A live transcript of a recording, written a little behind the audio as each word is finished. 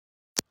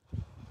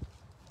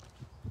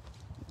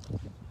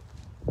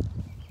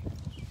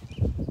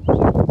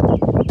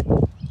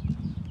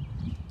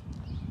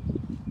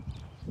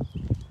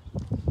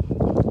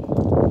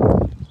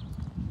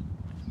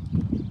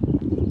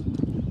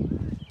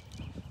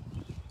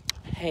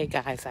Hey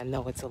guys, I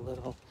know it's a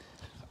little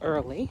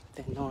early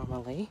than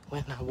normally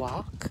when I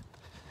walk,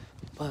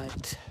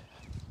 but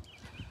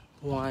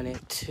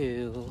wanted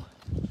to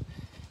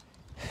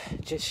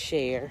just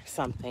share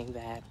something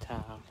that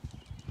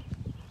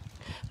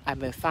I've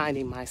been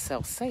finding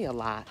myself say a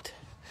lot.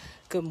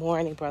 Good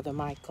morning, Brother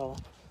Michael,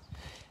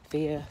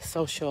 via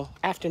social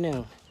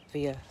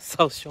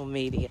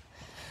media.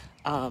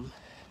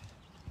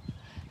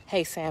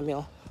 Hey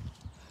Samuel,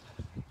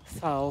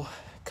 so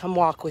come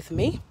walk with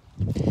me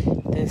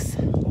this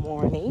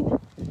morning,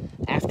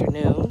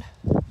 afternoon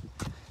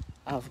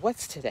of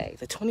what's today,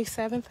 the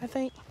 27th, I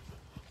think.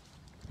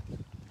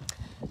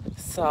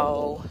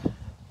 So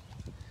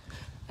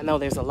I know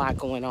there's a lot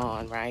going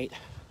on, right?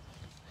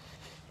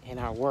 In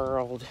our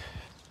world,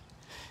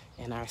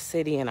 in our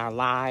city, in our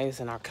lives,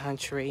 in our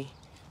country.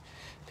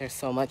 There's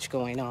so much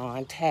going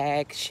on.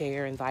 Tag,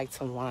 share, invite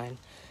someone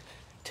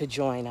to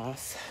join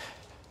us.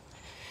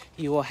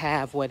 You will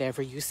have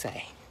whatever you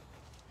say.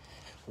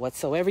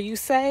 Whatsoever you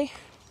say,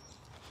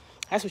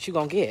 that's what you're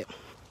going to get.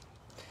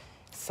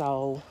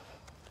 So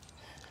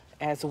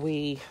as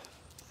we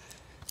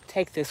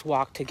take this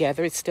walk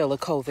together, it's still a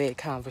COVID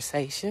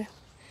conversation.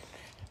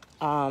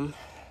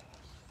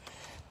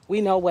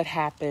 We know what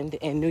happened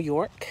in New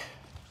York.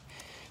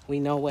 We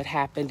know what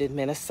happened in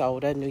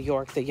Minnesota. New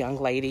York, the young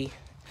lady,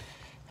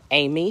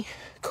 Amy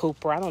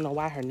Cooper, I don't know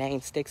why her name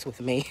sticks with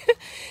me,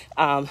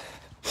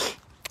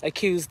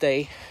 accused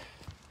a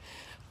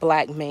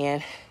black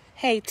man.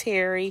 Hey,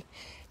 Terry.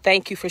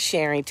 Thank you for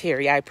sharing,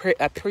 Terry. I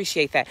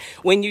appreciate that.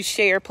 When you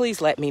share, please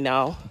let me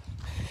know.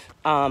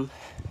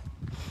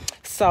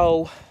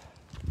 So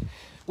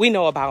we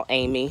know about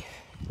Amy,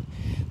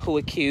 who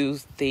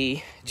accused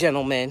the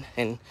gentleman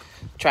and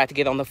tried to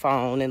get on the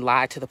phone and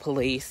lied to the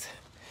police.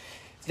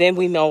 Then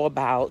we know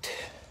about,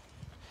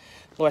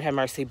 Lord have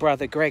mercy,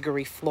 Brother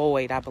Gregory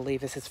Floyd, I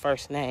believe is his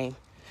first name.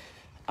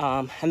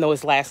 I know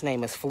his last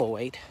name is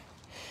Floyd.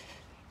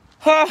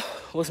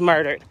 Was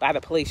murdered by the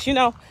police. You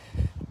know,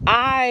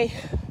 I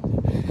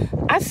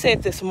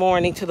said this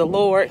morning to the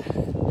Lord,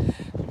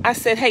 I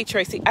said, hey,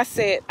 Tracy. I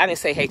didn't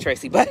say, hey,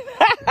 Tracy, but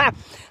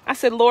I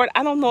said, Lord,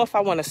 I don't know if I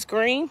want to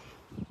scream,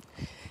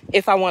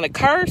 if I want to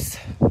curse,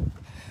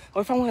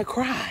 or if I want to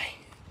cry.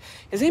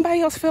 Does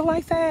anybody else feel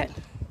like that?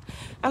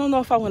 I don't know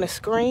if I want to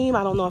scream.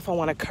 I don't know if I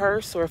want to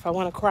curse or if I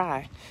want to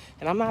cry.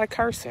 And I'm not a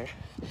cursor.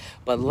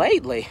 But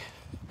lately,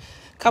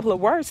 a couple of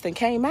words that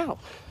came out.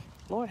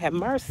 Lord have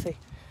mercy.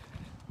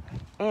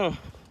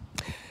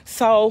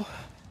 So,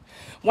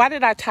 why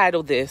did I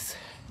title this,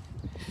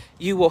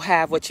 You Will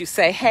Have What You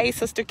Say? Hey,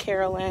 Sister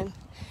Carolyn,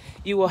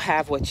 you will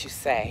have what you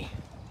say.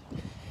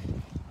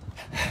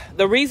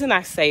 The reason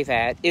I say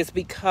that is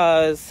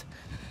because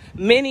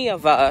many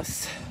of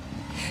us,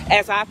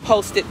 as I've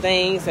posted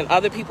things and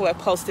other people have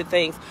posted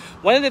things,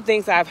 one of the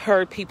things I've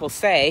heard people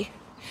say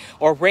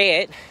or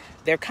read,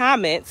 their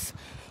comments,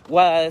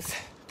 was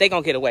they're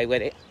going to get away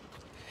with it.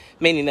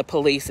 Meaning the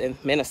police in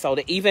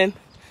Minnesota, even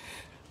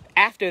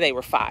after they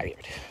were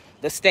fired.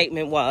 The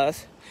statement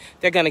was,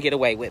 they're going to get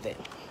away with it.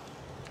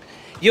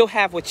 You'll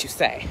have what you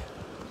say.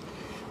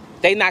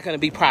 They're not going to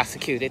be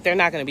prosecuted. They're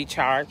not going to be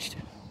charged.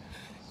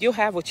 You'll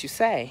have what you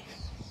say.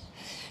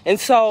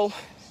 And so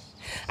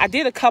I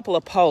did a couple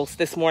of posts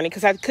this morning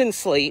because I couldn't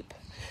sleep.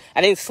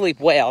 I didn't sleep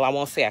well. I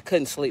won't say I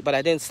couldn't sleep, but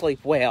I didn't sleep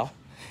well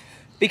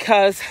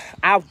because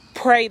I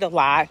prayed a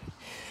lot,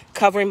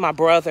 covering my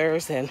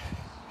brothers and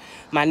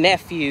my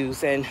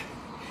nephews and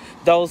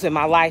those in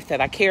my life that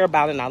I care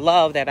about and I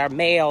love, that are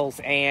males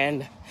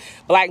and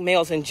black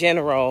males in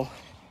general.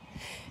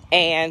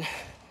 And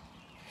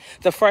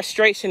the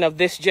frustration of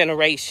this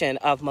generation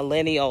of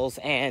millennials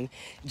and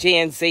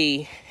Gen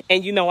Z.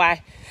 And, you know,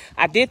 I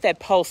did that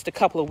post a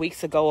couple of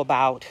weeks ago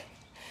about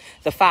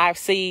the 5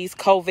 C's,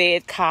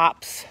 COVID,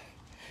 cops.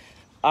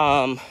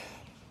 What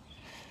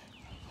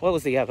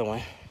was the other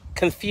one?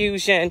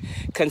 Confusion,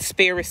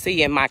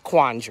 conspiracy, and my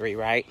quandary,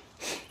 right?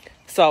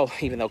 So,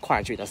 even though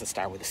quandary doesn't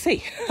start with a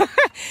C.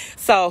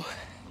 So,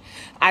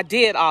 I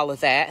did all of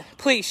that.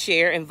 Please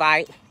share,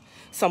 invite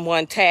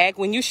someone, tag.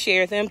 When you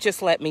share them,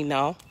 just let me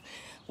know.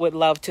 Would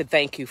love to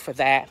thank you for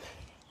that.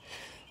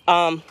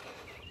 So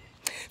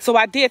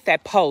I did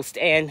that post,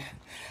 and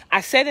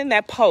I said in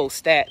that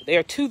post that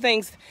there are 2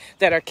 things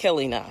that are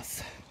killing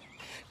us.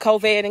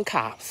 COVID and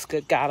cops,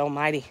 good God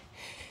Almighty.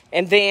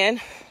 And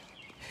then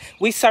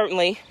we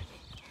certainly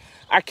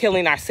are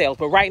killing ourselves.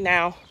 But right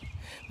now,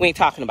 we ain't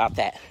talking about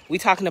that. We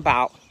talking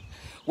about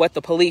what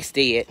the police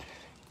did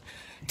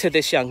to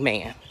this young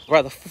man,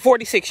 brother,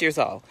 46 years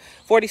old.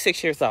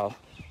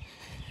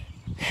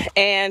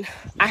 And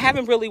I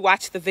haven't really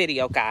watched the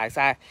video, guys.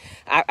 I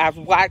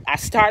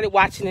started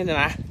watching it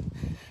and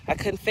I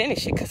couldn't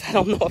finish it because I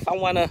don't know if I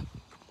want to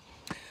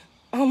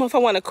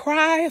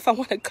cry, if I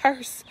want to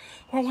curse,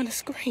 or I want to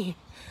scream.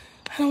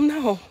 I don't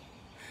know.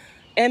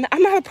 And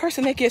I'm not a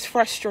person that gets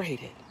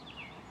frustrated.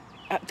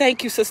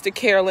 Thank you, Sister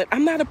Carolyn.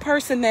 I'm not a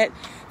person that,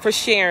 for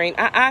sharing,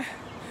 I'm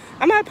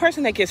not a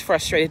person that gets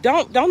frustrated.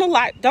 A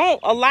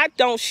lot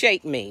don't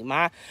shake me.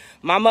 My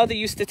mother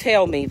used to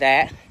tell me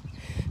that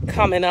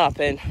coming up,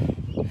 and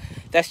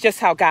That's just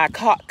how God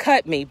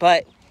cut me.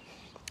 But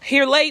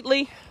here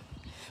lately,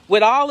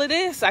 with all of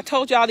this, I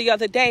told y'all the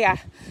other day,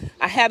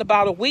 I had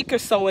about a week or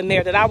so in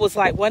there that I was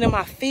like, what am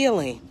I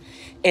feeling?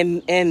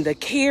 And the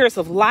cares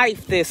of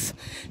life, this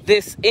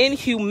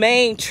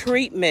inhumane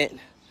treatment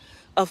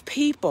of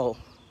people.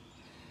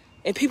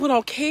 And people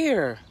don't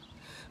care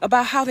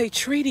about how they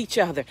treat each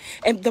other.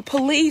 And the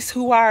police,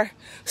 who are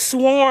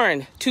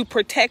sworn to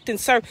protect and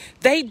serve,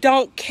 they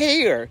don't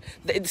care.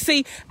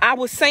 See, I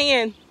was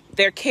saying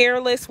they're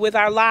careless with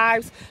our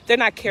lives. They're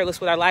not careless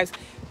with our lives.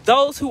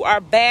 Those who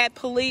are bad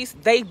police,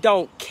 they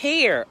don't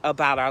care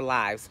about our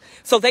lives.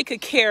 So they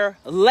could care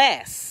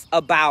less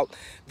about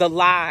the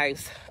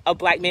lives of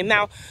black men.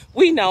 Now,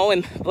 we know,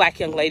 and black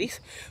young ladies,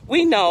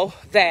 we know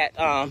that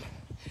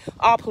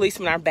all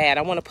policemen are bad.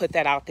 I want to put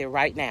that out there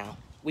right now.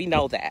 We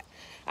know that.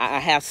 I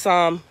have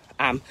some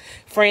I'm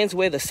friends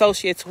with,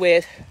 associates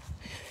with,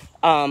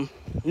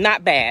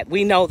 not bad.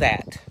 We know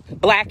that.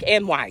 Black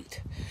and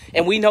white.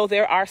 And we know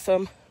there are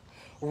some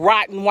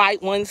rotten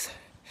white ones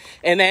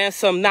and then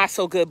some not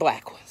so good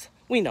black ones.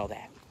 We know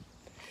that.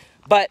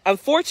 But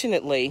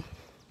unfortunately,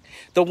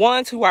 the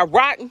ones who are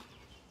rotten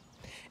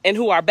and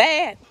who are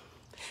bad,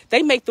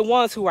 they make the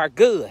ones who are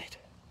good,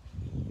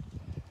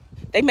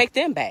 they make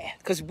them bad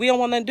because we don't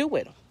want nothing to do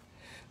with them.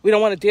 We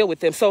don't want to deal with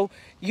them. So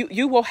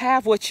you will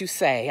have what you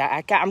say.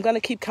 I'm going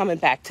to keep coming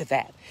back to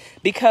that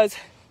because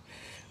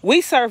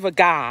we serve a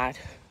God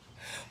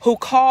who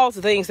calls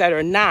things that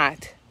are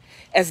not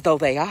as though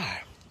they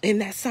are. Isn't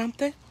that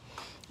something?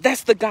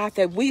 That's the God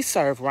that we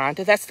serve,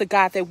 Rhonda. That's the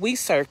God that we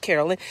serve,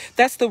 Carolyn.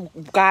 That's the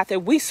God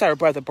that we serve,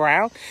 Brother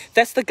Brown.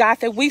 That's the God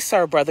that we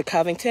serve, Brother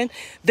Covington.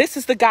 This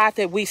is the God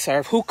that we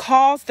serve, who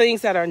calls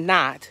things that are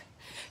not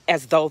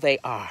as though they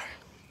are.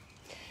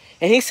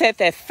 And he said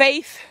that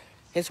faith,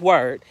 his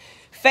word,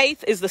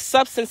 faith is the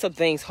substance of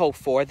things hoped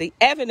for, the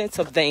evidence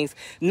of things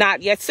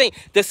not yet seen.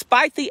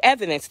 Despite the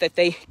evidence that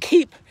they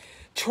keep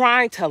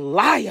trying to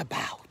lie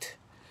about,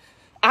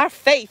 our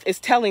faith is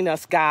telling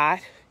us, God,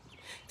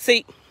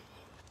 see,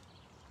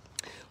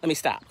 let me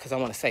stop because I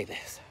want to say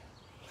this.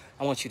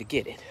 I want you to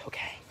get it,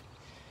 okay?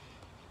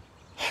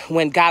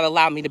 When God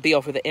allowed me to be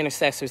over the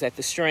intercessors at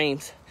the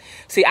streams,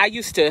 see, I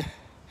used to,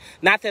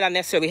 not that I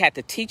necessarily had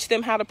to teach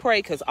them how to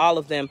pray because all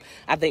of them,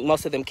 I think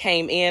most of them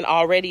came in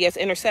already as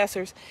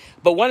intercessors.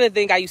 But one of the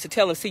things I used to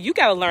tell them, see, you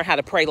got to learn how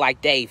to pray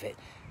like David.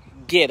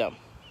 Get him.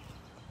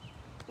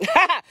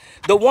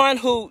 The one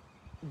who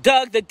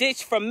dug the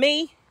ditch for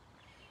me,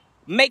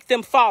 make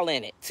them fall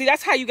in it. See,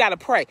 that's how you got to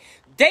pray.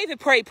 David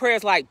prayed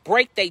prayers like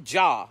break their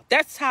jaw.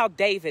 That's how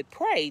David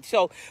prayed.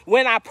 So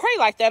when I pray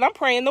like that, I'm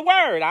praying the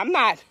word. I'm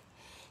not,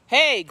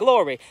 hey,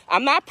 glory.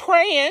 I'm not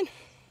praying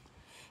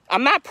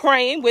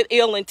with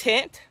ill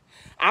intent.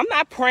 I'm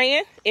not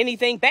praying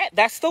anything bad.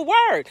 That's the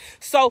word.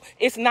 So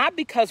it's not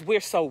because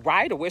we're so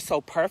right or we're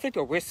so perfect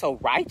or we're so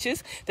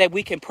righteous that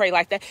we can pray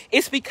like that.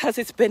 It's because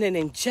it's been an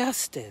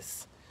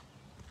injustice.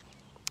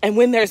 And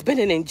when there's been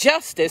an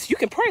injustice, you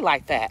can pray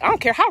like that. I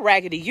don't care how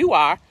raggedy you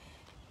are.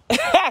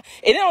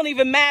 It don't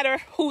even matter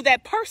who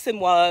that person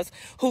was,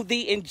 who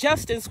the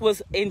injustice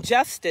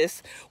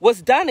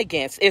was done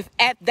against. If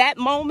at that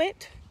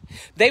moment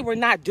they were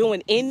not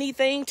doing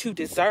anything to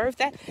deserve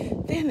that,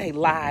 then they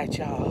lied,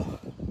 y'all.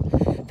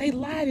 They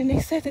lied and they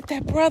said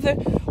that brother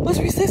was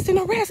resisting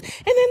arrest.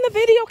 And then the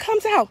video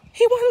comes out.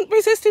 He wasn't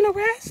resisting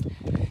arrest.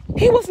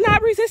 He was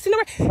not resisting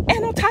arrest.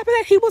 And on top of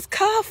that, he was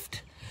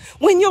cuffed.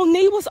 When your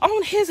knee was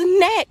on his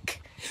neck,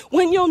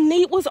 when your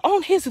knee was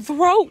on his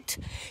throat,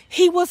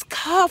 he was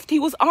cuffed. He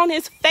was on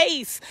his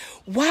face.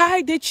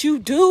 Why did you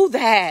do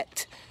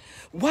that?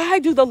 Why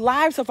do the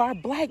lives of our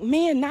black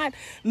men not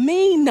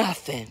mean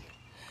nothing?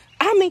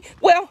 I mean,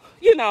 well,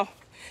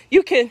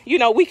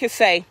 we can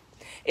say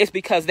it's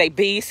because they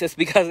beasts, it's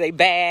because they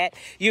bad,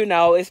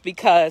 it's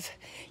because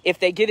if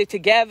they get it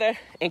together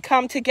and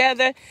come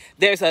together,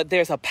 there's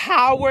a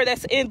power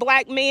that's in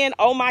black men,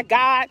 oh my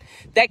God,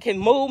 that can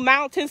move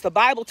mountains. The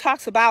Bible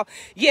talks about,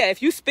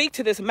 if you speak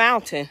to this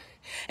mountain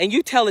and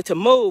you tell it to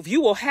move,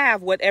 you will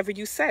have whatever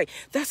you say.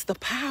 That's the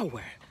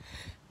power.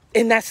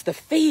 And that's the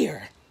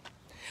fear.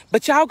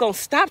 But y'all gonna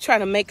stop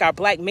trying to make our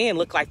black men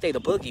look like they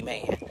the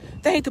boogeyman.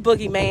 They ain't the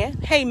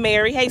boogeyman. Hey,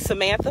 Mary. Hey,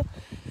 Samantha.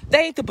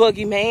 They ain't the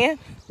boogeyman.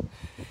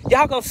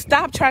 Y'all gonna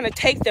stop trying to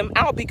take them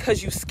out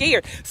because you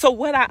scared. So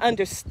what I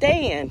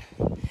understand,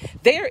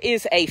 there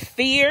is a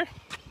fear.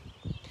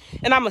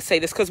 And I'm gonna say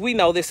this because we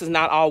know this is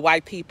not all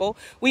white people.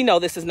 We know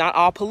this is not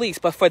all police.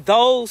 But for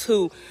those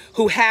who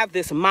have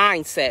this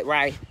mindset,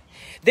 right,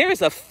 there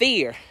is a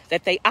fear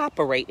that they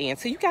operate in.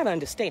 So you gotta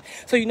understand.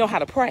 So you know how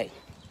to pray.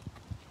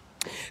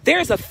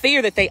 There's a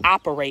fear that they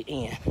operate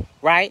in,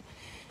 right?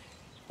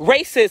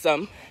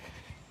 Racism,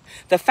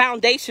 the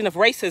foundation of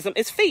racism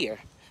is fear,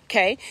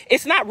 okay?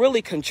 It's not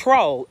really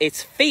control,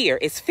 it's fear.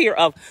 It's fear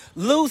of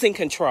losing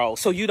control,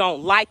 so you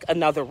don't like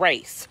another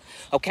race,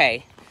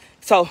 okay?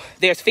 So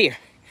there's fear.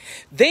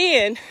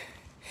 Then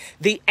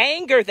the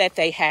anger that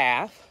they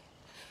have,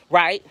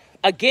 right,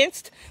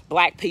 against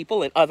black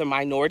people and other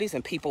minorities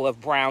and people of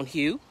brown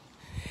hue,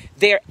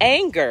 their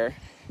anger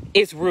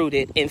is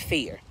rooted in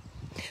fear.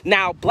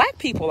 Now, black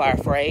people are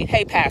afraid.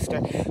 Hey,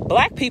 Pastor,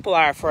 black people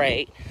are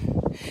afraid.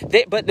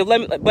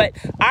 But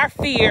our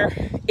fear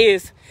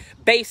is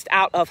based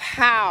out of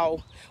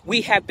how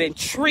we have been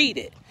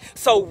treated.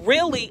 So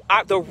really,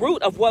 the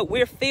root of what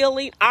we're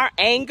feeling, our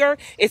anger,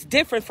 is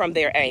different from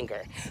their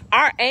anger.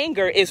 Our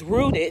anger is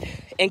rooted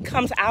and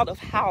comes out of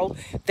how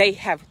they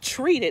have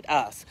treated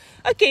us.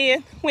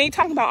 Again, we ain't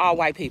talking about all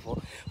white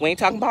people. We ain't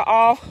talking about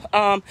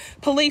all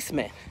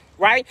policemen,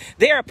 right?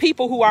 There are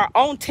people who are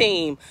on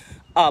team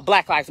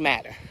Black Lives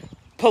Matter.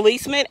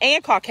 Policemen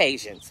and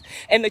Caucasians.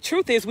 And the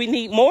truth is we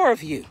need more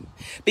of you,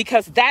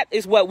 because that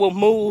is what will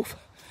move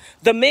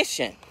the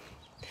mission.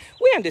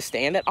 We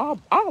understand that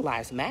all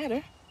lives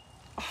matter.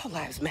 All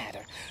lives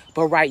matter.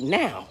 But right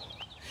now,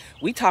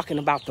 we talking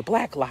about the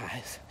black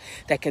lives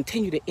that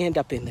continue to end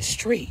up in the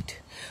street.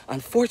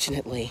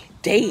 Unfortunately,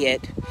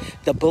 dead.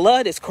 The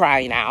blood is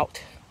crying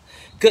out.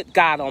 Good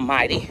God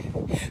Almighty.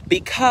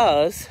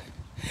 Because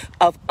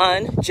of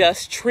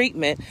unjust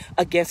treatment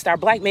against our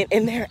black men.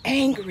 And they're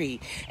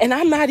angry. And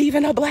I'm not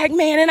even a black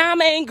man, and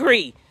I'm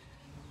angry.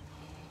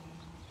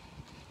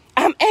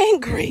 I'm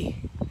angry.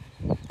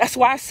 That's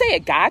why I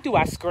said, God, do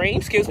I scream?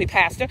 Excuse me,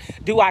 Pastor.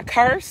 Do I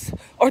curse?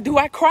 Or do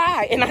I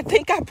cry? And I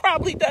think I've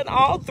probably done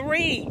all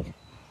three.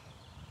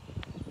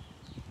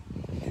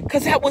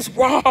 Because that was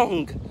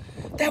wrong.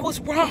 That was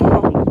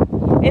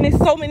wrong. And it's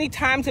so many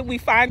times that we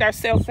find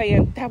ourselves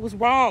saying, that was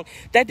wrong.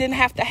 That didn't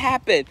have to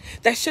happen.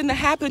 That shouldn't have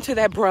happened to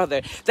that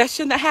brother. That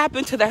shouldn't have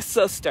happened to that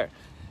sister.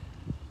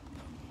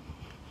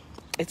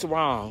 It's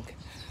wrong.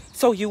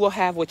 So you will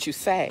have what you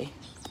say.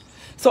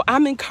 So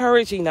I'm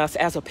encouraging us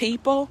as a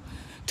people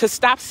to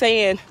stop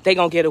saying they're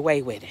going to get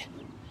away with it.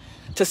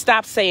 To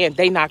stop saying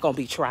they're not going to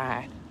be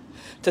tried.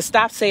 To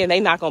stop saying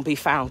they're not going to be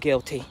found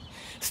guilty.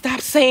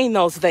 Stop saying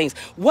those things.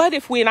 What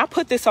if and I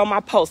put this on my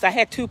post. I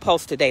had 2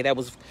 posts today that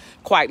was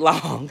quite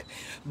long.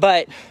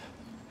 But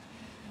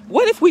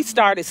what if we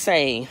started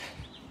saying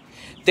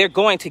they're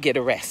going to get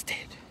arrested?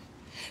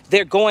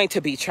 They're going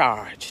to be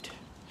charged.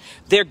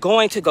 They're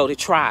going to go to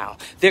trial.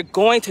 They're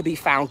going to be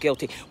found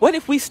guilty. What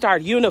if we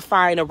start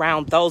unifying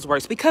around those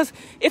words? Because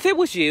if it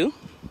was you,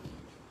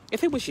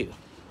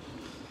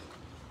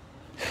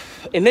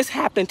 and this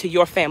happened to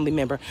your family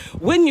member,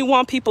 wouldn't you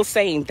want people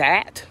saying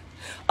that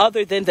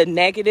other than the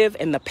negative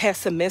and the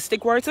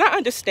pessimistic words? And I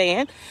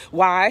understand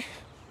why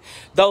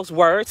those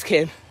words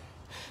can,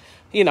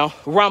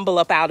 rumble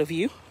up out of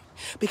you,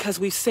 because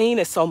we've seen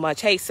it so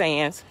much. Hey,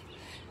 Sands.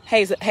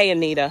 Hey,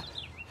 Anita.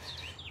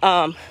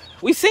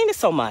 We've seen it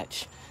so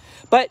much.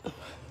 But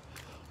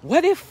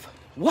what if,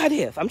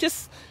 I'm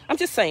just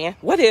saying,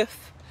 what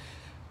if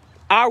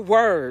our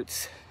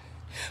words,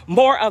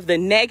 more of the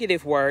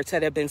negative words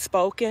that have been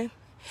spoken,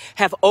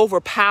 have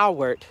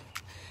overpowered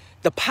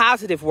the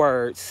positive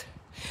words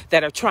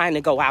that are trying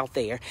to go out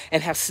there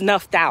and have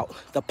snuffed out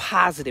the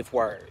positive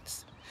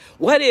words?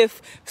 What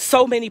if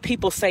so many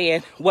people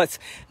saying what's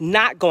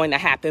not going to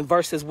happen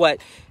versus what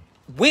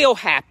will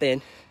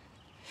happen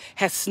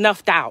has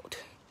snuffed out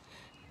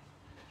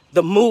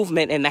the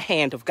movement in the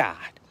hand of God?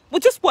 Well,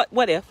 just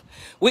what if?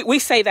 We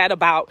say that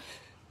about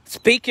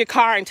speak your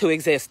car into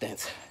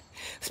existence.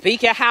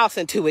 Speak your house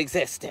into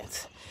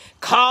existence.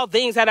 Call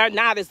things that are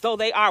not as though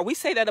they are. We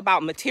say that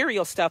about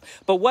material stuff,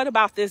 but what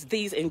about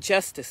these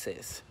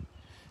injustices?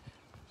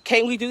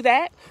 Can we do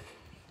that?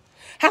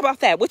 How about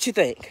that? What you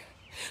think?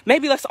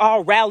 Maybe let's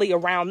all rally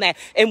around that.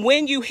 And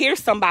when you hear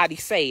somebody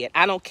say it,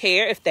 I don't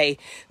care if they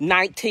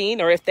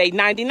 19 or if they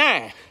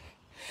 99.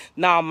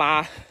 Now,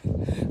 my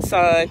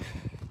son,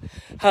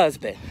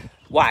 husband,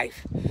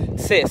 wife,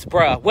 sis,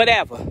 bruh,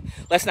 whatever.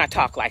 Let's not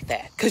talk like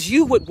that. Because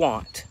you would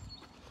want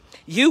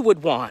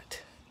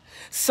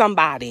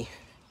somebody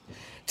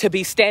to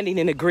be standing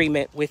in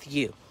agreement with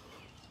you.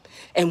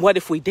 And what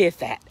if we did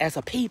that as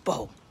a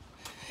people?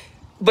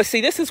 But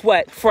see, this is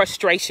what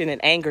frustration and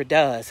anger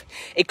does.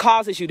 It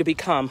causes you to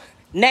become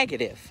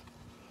negative.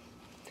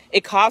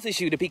 It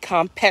causes you to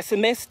become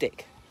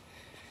pessimistic.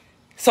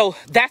 So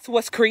that's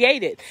what's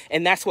created.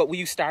 And that's what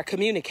you start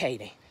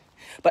communicating.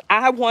 But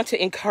I want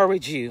to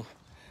encourage you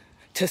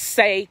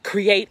to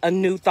create a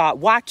new thought.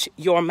 Watch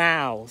your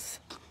mouths,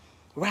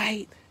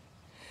 right?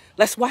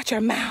 Let's watch our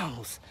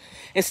mouths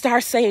and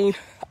start saying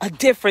a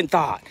different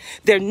thought.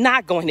 They're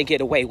not going to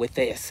get away with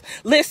this.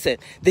 Listen,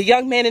 the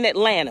young man in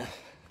Atlanta,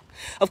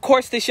 of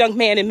course, this young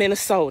man in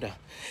Minnesota,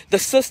 the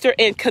sister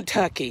in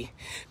Kentucky,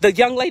 the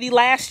young lady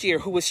last year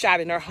who was shot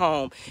in her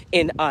home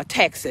in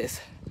Texas.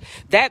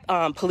 That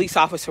police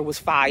officer was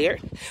fired,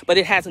 but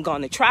it hasn't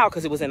gone to trial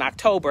because it was in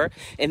October.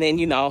 And then,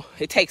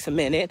 it takes a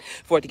minute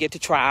for it to get to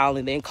trial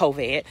and then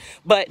COVID.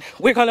 But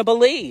we're going to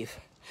believe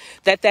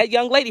that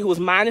young lady who was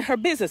minding her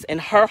business in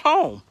her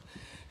home,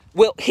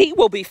 he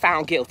will be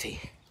found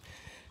guilty.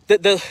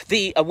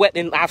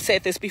 And I've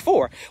said this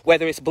before,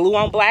 whether it's blue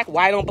on black,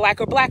 white on black,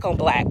 or black on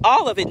black,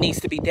 all of it needs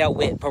to be dealt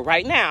with. But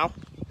right now,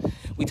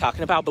 we're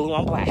talking about blue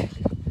on black.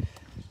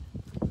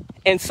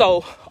 And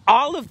so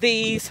all of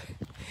these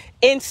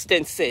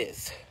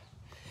instances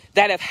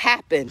that have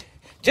happened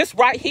just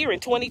right here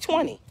in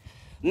 2020,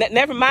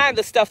 Never mind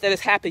the stuff that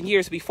has happened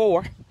years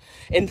before.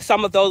 And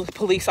some of those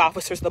police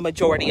officers, the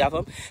majority of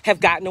them, have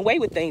gotten away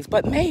with things.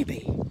 But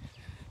maybe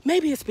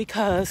it's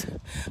because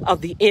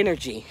of the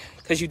energy.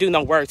 Because you do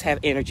know words have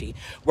energy.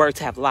 Words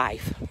have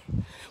life.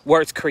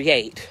 Words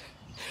create.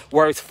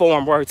 Words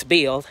form. Words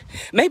build.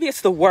 Maybe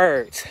it's the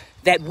words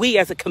that we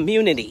as a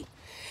community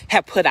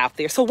have put out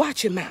there. So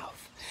watch your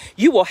mouth.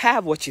 You will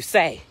have what you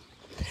say.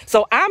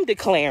 So I'm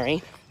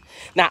declaring,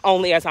 not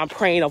only as I'm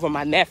praying over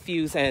my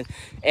nephews and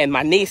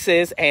my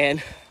nieces,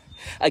 and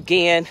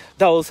again,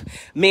 those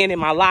men in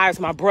my lives,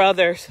 my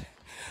brothers,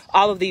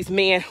 all of these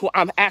men who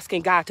I'm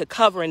asking God to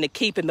cover and to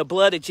keep, and the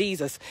blood of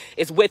Jesus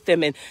is with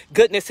them, and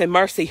goodness and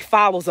mercy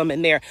follows them,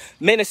 and their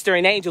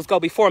ministering angels go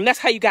before them. That's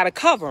how you got to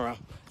cover them.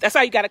 That's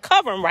how you got to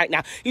cover them right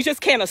now. You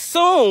just can't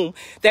assume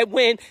that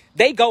when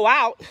they go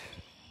out,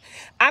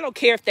 I don't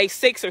care if they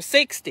 6 or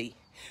 60,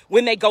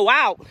 when they go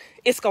out,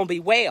 it's going to be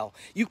well.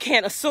 You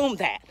can't assume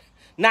that.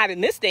 Not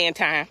in this day and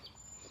time.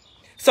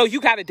 So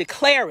you got to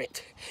declare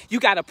it. You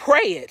got to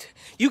pray it.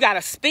 You got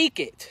to speak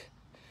it.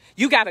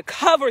 You got to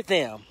cover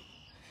them.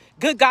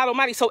 Good God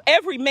Almighty. So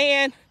every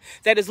man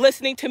that is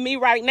listening to me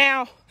right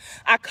now,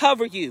 I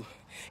cover you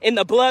in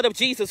the blood of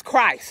Jesus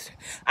Christ.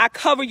 I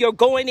cover your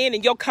going in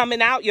and your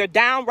coming out, your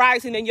down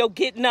rising and your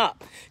getting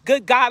up.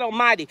 Good God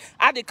Almighty.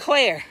 I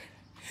declare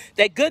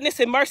that goodness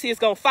and mercy is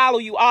going to follow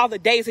you all the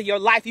days of your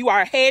life. You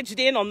are hedged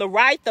in on the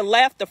right, the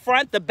left, the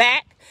front, the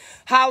back.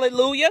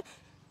 Hallelujah.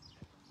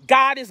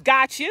 God has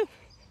got you.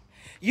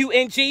 You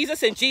in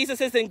Jesus and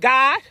Jesus is in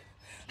God.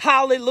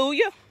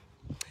 Hallelujah.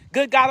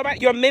 Good God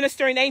Almighty. Your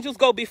ministering angels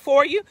go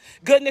before you.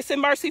 Goodness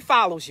and mercy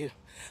follows you.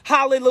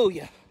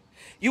 Hallelujah.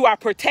 You are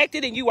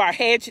protected and you are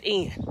hedged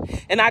in.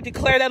 And I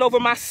declare that over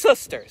my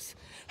sisters.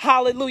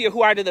 Hallelujah,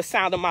 who are to the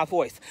sound of my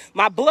voice.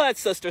 My blood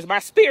sisters, my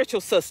spiritual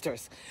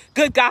sisters.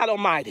 Good God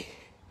Almighty.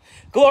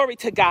 Glory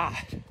to God.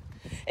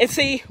 And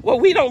see,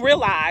 what we don't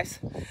realize,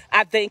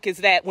 I think, is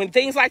that when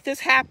things like this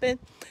happen,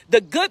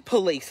 the good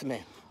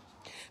policemen,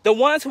 the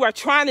ones who are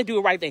trying to do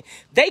the right thing,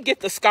 they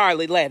get the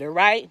scarlet letter,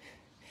 right?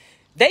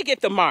 They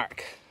get the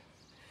mark.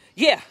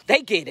 Yeah,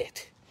 they get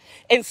it.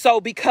 And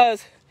so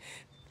because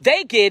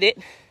they get it,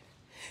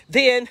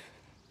 then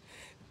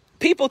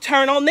people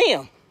turn on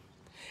them.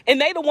 And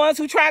they the ones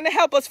who trying to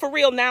help us for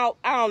real. Now,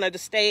 I don't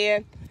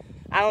understand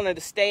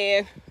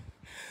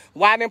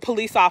why them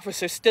police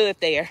officers stood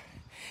there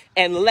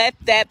and let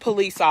that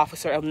police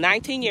officer of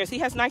 19 years, he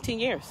has 19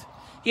 years.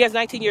 He has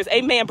 19 years.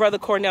 Amen, Brother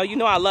Cornell. You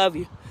know I love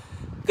you.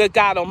 Good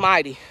God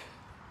Almighty.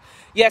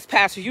 Yes,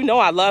 Pastor, you know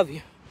I love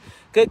you.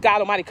 Good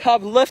God Almighty.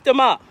 Come, lift them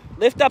up.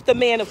 Lift up the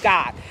man of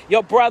God.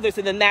 Your brothers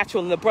in the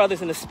natural and the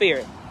brothers in the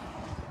spirit.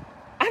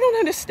 I don't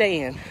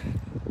understand.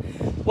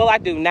 Well, I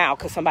do now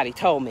because somebody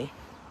told me.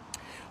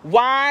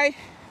 Why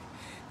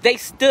they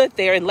stood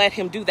there and let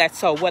him do that.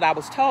 So what I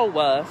was told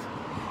was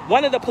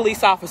one of the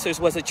police officers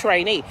was a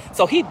trainee.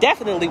 So he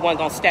definitely wasn't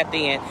going to step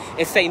in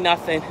and say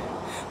nothing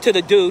to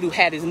the dude who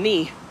had his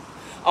knee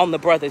on the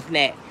brother's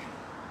neck.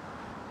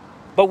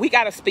 But we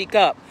got to speak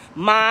up.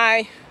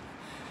 My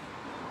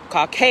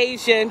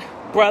Caucasian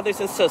brothers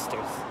and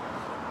sisters,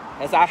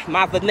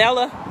 my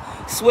vanilla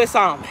Swiss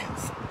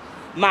almonds,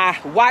 my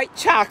white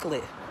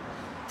chocolate,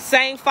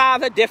 same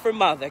father, different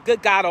mother.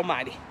 Good God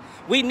Almighty.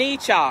 We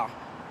need y'all.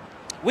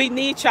 We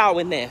need y'all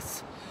in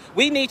this.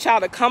 We need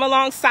y'all to come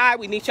alongside.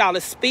 We need y'all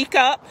to speak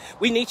up.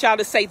 We need y'all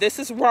to say this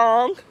is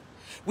wrong.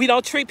 We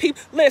don't treat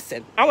people.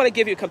 Listen, I want to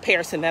give you a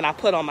comparison that I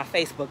put on my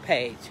Facebook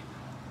page.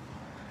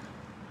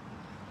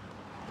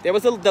 There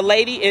was the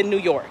lady in New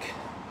York.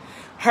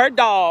 Her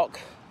dog,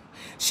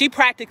 she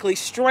practically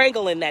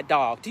strangling that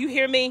dog. Do you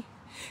hear me?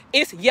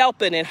 It's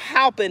yelping and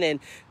howling, and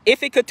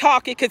if it could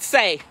talk, it could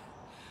say,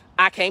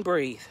 I can't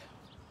breathe.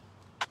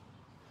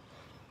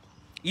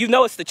 You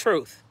know it's the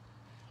truth.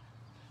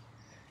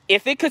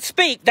 If it could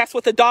speak, that's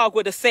what the dog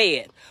would have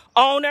said.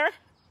 Owner,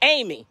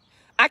 Amy,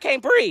 I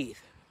can't breathe.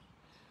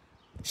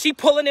 She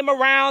pulling him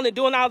around and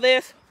doing all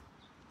this.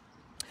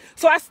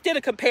 So I did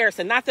a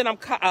comparison. Not that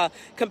I'm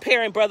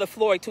comparing Brother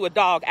Floyd to a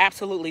dog.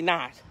 Absolutely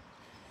not.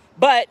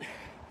 But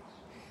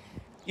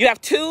you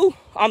have two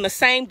on the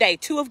same day,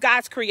 two of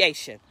God's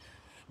creation.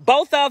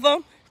 Both of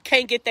them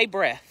can't get their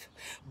breath.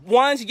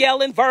 One's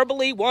yelling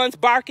verbally, one's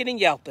barking and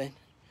yelping.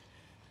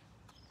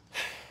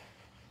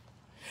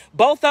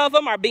 Both of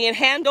them are being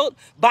handled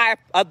by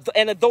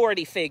an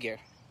authority figure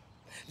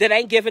that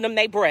ain't giving them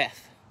their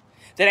breath,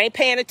 that ain't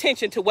paying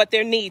attention to what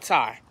their needs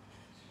are.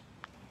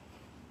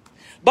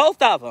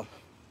 Both of them.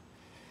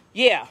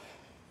 Yeah.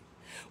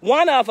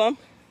 One of them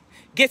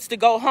gets to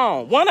go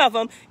home. One of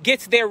them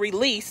gets their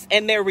release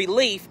and their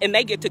relief, and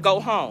they get to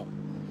go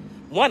home.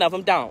 One of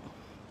them don't.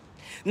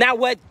 Now,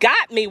 what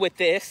got me with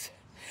this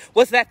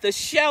was that the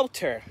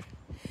shelter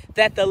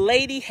that the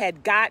lady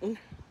had gotten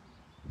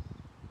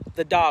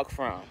the dog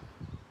from,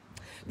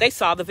 they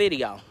saw the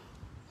video.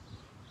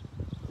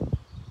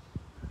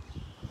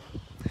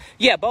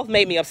 Yeah, both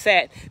made me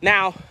upset.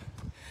 Now,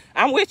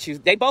 I'm with you.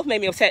 They both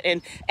made me upset.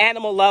 And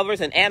animal lovers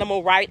and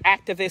animal right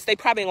activists, they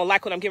probably don't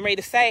like what I'm getting ready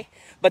to say.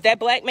 But that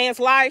black man's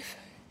life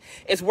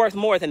is worth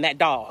more than that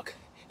dog.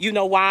 You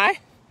know why?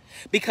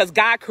 Because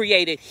God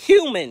created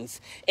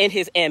humans in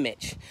his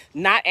image,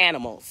 not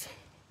animals.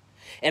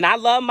 And I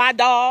love my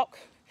dog,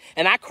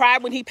 and I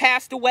cried when he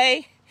passed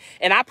away,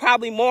 and I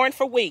probably mourned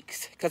for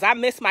weeks because I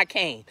miss my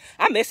cane.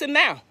 I miss him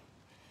now.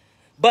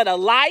 But a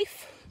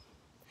life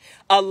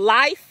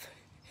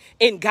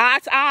in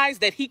God's eyes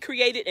that he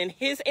created in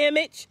his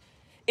image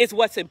is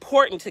what's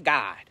important to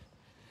God.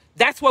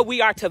 That's what we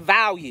are to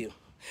value.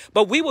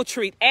 But we will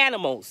treat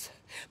animals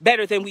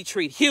better than we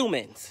treat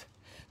humans.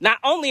 Not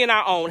only in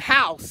our own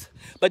house,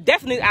 but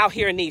definitely out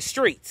here in these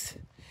streets.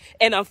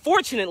 And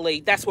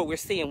unfortunately, that's what we're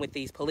seeing with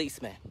these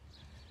policemen.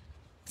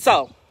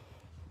 So,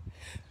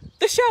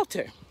 the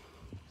shelter.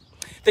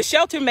 The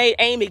shelter made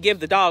Amy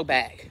give the dog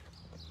back.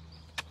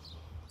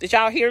 Did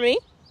y'all hear me?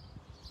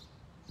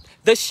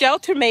 The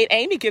shelter made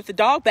Amy give the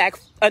dog back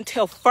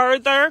until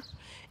further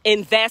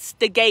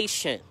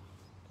investigation.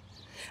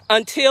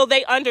 Until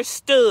they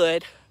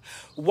understood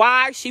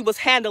why she was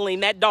handling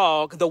that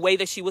dog the way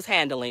that she was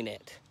handling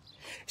it.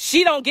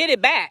 She don't get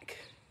it back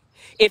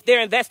if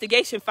their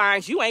investigation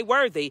finds you ain't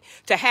worthy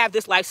to have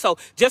this life. So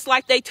just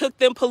like they took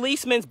them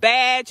policemen's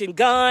badge and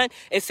gun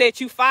and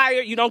said you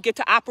fired, you don't get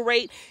to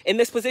operate in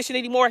this position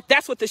anymore.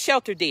 That's what the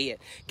shelter did.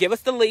 Give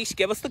us the leash,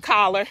 give us the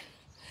collar,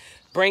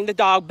 bring the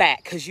dog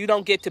back because you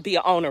don't get to be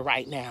an owner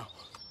right now.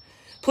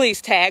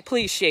 Please tag,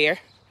 please share.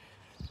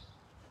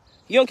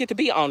 You don't get to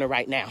be an owner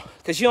right now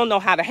because you don't know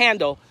how to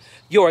handle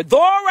your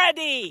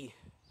authority.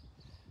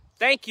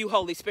 Thank you,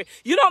 Holy Spirit.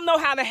 You don't know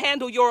how to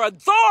handle your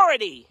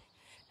authority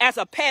as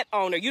a pet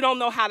owner. You don't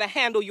know how to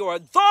handle your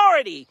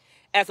authority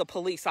as a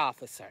police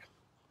officer.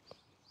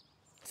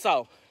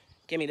 So,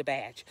 give me the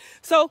badge.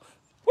 So,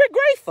 we're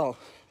grateful.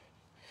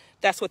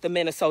 That's what the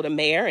Minnesota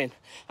mayor, and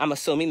I'm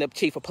assuming the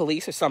chief of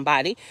police or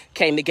somebody,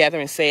 came together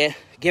and said,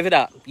 give it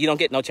up. You don't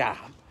get no job.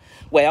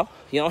 Well,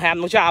 you don't have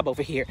no job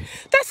over here.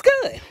 That's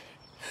good.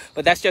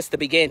 But that's just the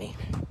beginning.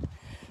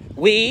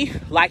 We,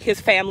 like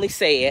his family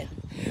said,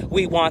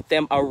 we want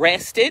them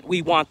arrested.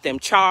 We want them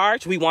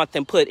charged. We want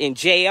them put in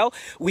jail.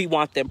 We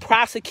want them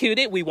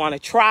prosecuted. We want a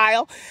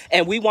trial.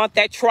 And we want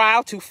that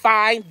trial to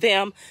find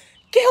them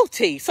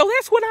guilty. So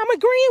that's what I'm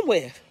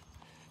agreeing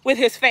with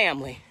his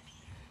family.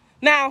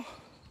 Now,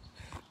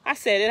 I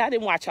said it. I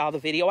didn't watch all the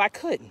video. I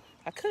couldn't.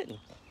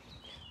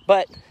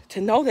 But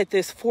to know that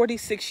this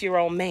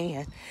 46-year-old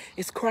man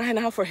is crying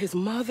out for his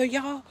mother,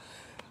 y'all.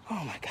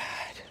 Oh, my God.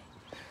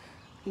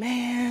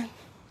 Man.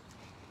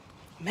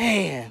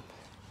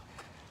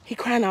 He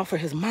crying out for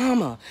his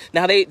mama.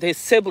 Now, their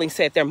siblings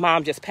said their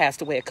mom just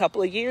passed away a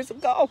couple of years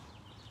ago.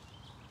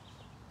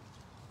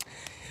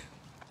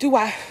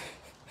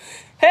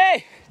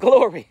 Hey,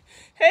 glory.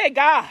 Hey,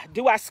 God,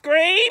 do I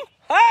scream?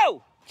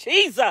 Oh,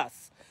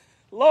 Jesus.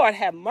 Lord,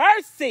 have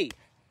mercy.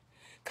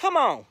 Come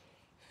on.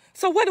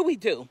 So what do we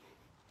do?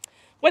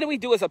 What do we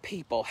do as a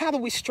people? How do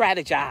we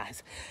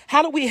strategize?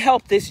 How do we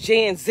help this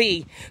Gen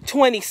Z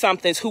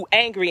 20-somethings who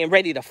angry and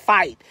ready to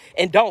fight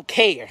and don't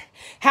care?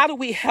 How do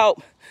we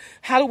help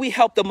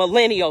the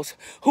millennials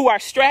who are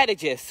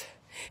strategists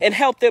and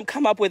help them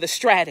come up with a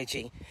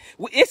strategy?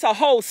 It's a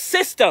whole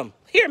system.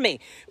 Hear me.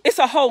 It's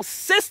a whole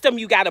system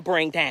you got to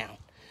bring down.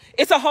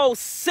 It's a whole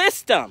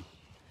system.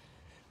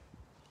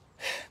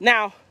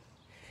 Now,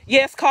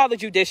 yes, call the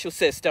judicial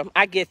system.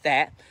 I get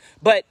that.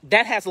 But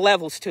that has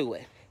levels to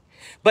it.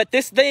 But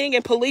this thing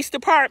in police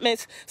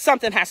departments,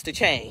 something has to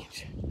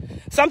change.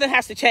 Something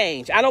has to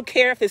change. I don't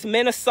care if it's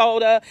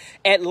Minnesota,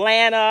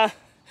 Atlanta,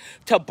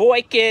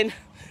 Sheboygan,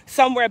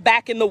 somewhere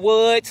back in the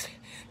woods.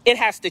 It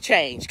has to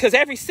change. Because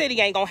every city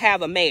ain't going to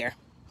have a mayor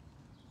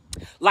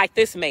like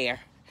this mayor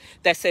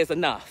that says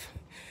enough.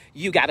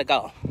 You got to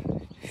go.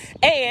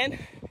 And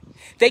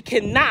they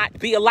cannot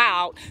be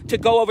allowed to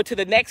go over to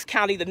the next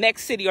county, the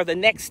next city, or the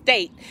next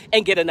state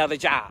and get another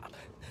job.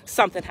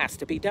 Something has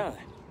to be done.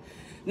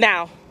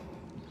 Now,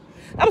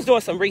 I was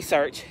doing some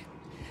research,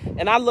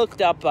 and I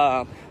looked up,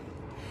 the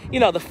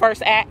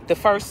first act, the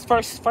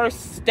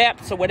first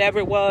steps or whatever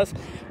it was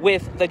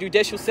with the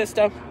judicial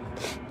system,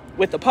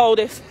 with the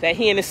POTUS that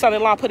he and his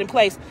son-in-law put in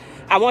place.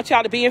 I want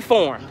y'all to be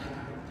informed.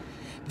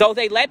 Though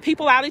they let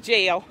people out of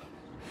jail,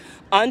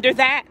 under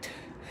that,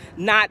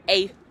 not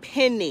a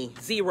penny,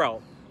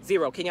 zero.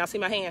 Can y'all see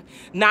my hand?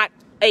 Not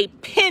a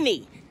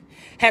penny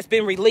has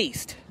been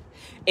released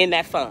in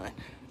that fund.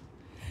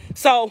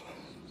 So,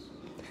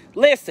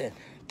 listen,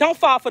 don't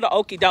fall for the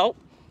okie doke.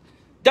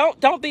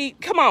 Don't be.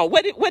 Come on.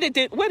 What did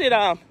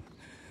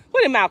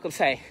Malcolm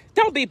say?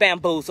 Don't be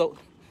bamboozled.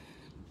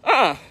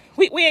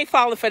 We ain't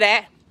falling for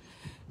that.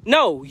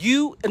 No,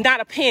 not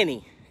a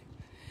penny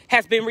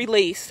has been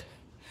released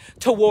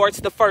towards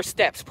the First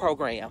Steps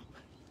program.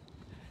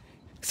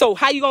 So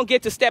how you gonna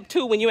get to step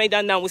 2 when you ain't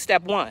done nothing with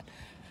step 1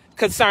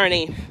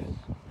 concerning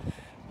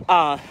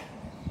the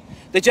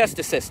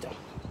justice system?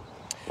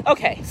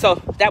 Okay, so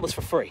that was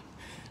for free.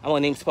 I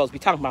wasn't even supposed to be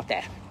talking about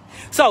that.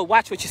 So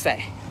watch what you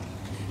say.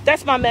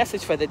 That's my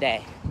message for the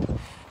day.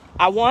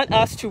 I want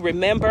us to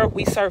remember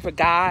we serve a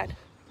God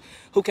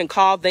who can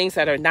call things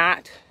that are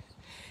not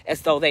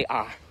as though they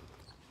are.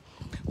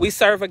 We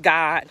serve a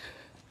God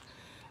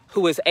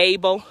who is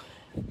able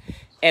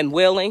and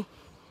willing,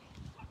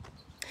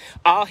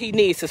 all he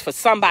needs is for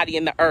somebody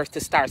in the earth to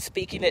start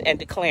speaking it and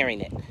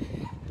declaring it.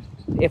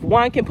 If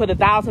one can put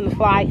 1,000 to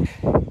flight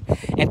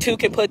and two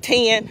can put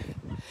 10,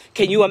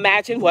 can you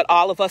imagine what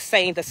all of us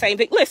saying the same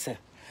thing? Listen,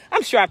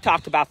 I'm sure I've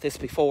talked about this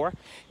before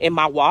in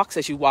my walks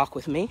as you walk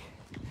with me.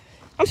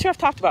 I'm sure I've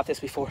talked about this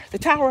before. The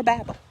Tower of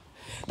Babel.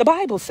 The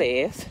Bible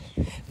says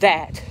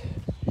that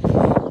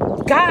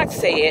God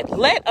said,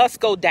 let us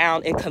go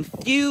down and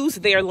confuse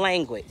their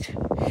language.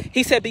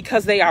 He said,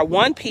 because they are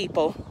one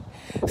people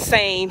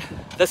saying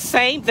the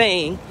same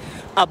thing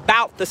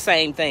about the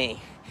same thing.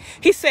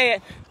 He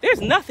said,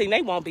 there's nothing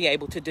they won't be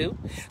able to do.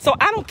 So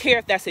I don't care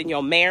if that's in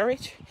your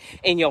marriage,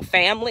 in your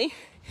family,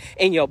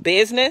 in your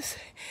business,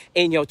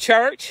 in your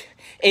church,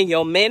 in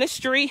your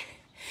ministry,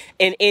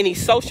 in any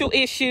social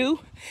issue,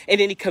 in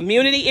any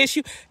community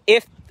issue.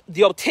 If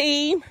your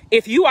team,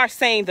 if you are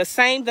saying the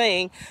same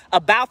thing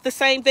about the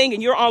same thing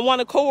and you're on one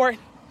accord,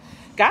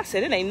 God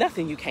said it ain't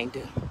nothing you can't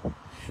do.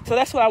 So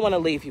that's what I want to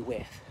leave you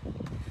with.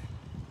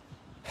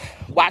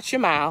 Watch your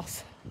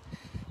mouths.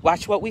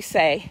 Watch what we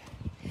say,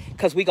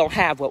 because we're going to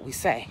have what we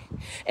say.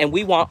 And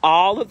we want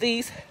all of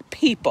these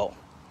people,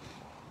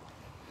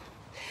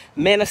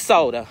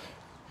 Minnesota,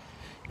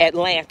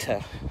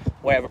 Atlanta,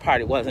 wherever part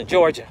it was in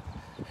Georgia,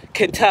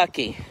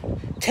 Kentucky,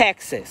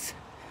 Texas.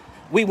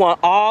 We want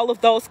all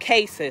of those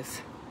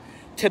cases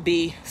to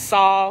be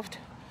solved,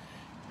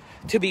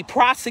 to be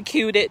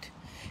prosecuted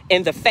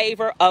in the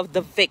favor of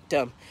the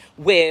victim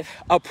with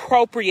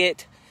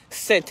appropriate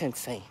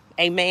sentencing.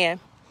 Amen.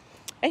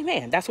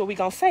 Amen. That's what we're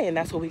going to say, and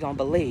that's what we're going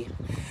to believe.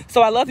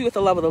 So I love you with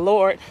the love of the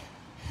Lord.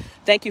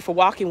 Thank you for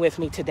walking with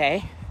me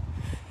today.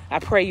 I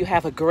pray you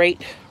have a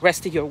great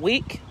rest of your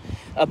week,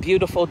 a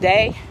beautiful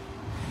day.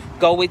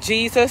 Go with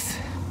Jesus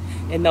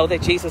and know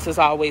that Jesus is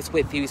always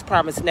with you. He's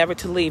promised never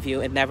to leave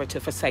you and never to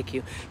forsake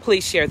you.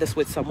 Please share this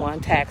with someone,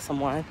 tag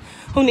someone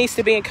who needs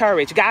to be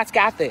encouraged. God's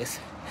got this.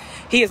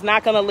 He is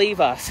not going to leave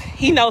us.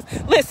 He knows.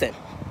 Listen,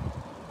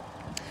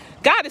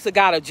 God is a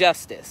God of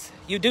justice.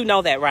 You do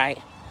know that,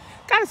 right?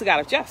 God is a God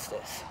of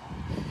justice.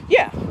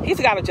 Yeah, he's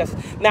a God of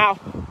justice. Now,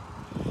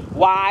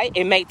 why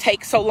it may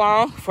take so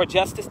long for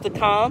justice to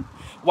come,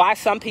 why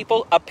some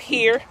people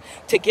appear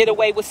to get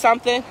away with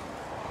something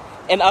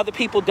and other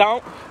people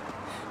don't,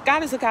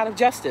 God is a God of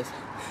justice.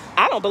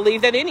 I don't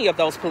believe that any of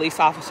those police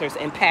officers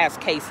in past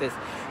cases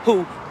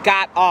who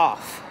got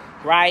off,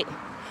 right,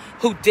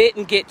 who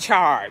didn't get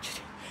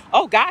charged,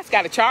 oh, God's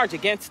got a charge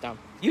against them.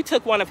 You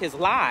took one of his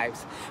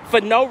lives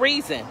for no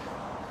reason.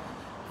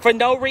 For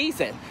no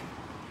reason.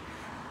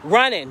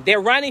 Running.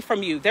 They're running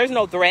from you. There's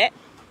no threat.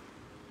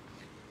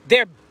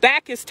 Their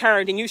back is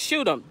turned and you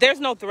shoot them. There's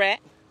no threat.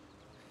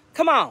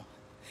 Come on.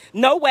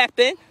 No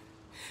weapon.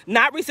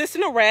 Not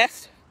resisting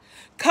arrest.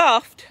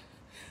 Cuffed.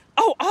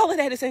 Oh, all of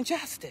that is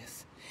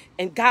injustice.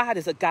 And God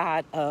is a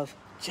God of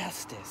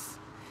justice.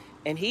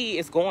 And he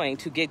is going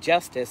to get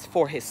justice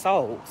for his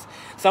souls.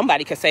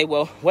 Somebody could say,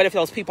 well, what if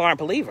those people aren't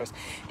believers?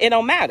 It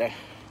don't matter.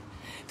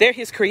 They're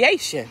his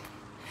creation.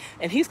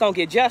 And he's going to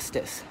get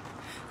justice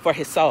for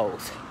his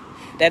souls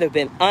that have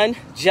been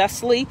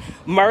unjustly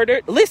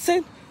murdered.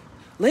 Listen,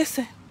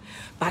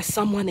 by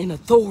someone in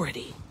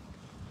authority.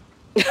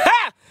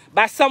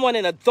 By someone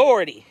in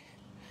authority.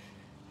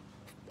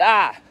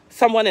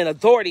 Someone in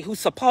authority who's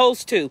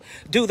supposed to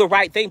do the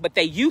right thing, but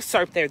they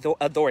usurp their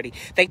authority.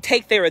 They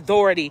take their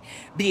authority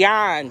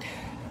beyond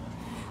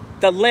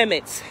the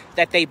limits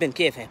that they've been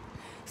given.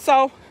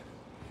 So,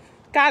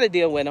 got to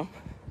deal with them.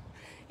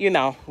 You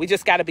know, we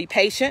just got to be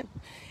patient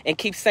and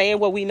keep saying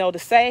what we know to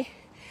say.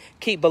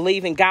 Keep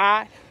believing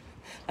God.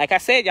 Like I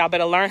said, y'all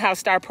better learn how to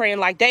start praying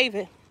like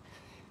David.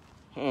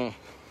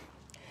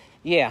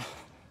 Yeah.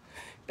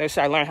 Better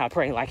start learning how to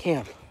pray like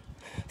him.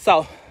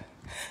 So,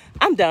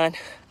 I'm done.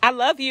 I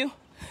love you.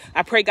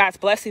 I pray God's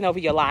blessing over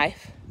your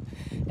life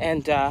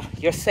and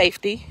your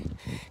safety.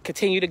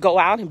 Continue to go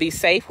out and be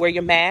safe. Wear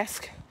your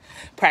mask.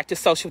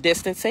 Practice social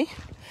distancing.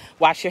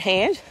 Wash your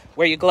hands.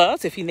 Wear your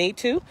gloves if you need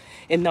to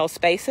in those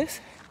spaces.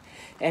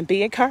 And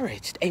be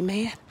encouraged.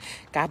 Amen.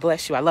 God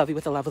bless you. I love you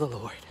with the love of the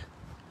Lord.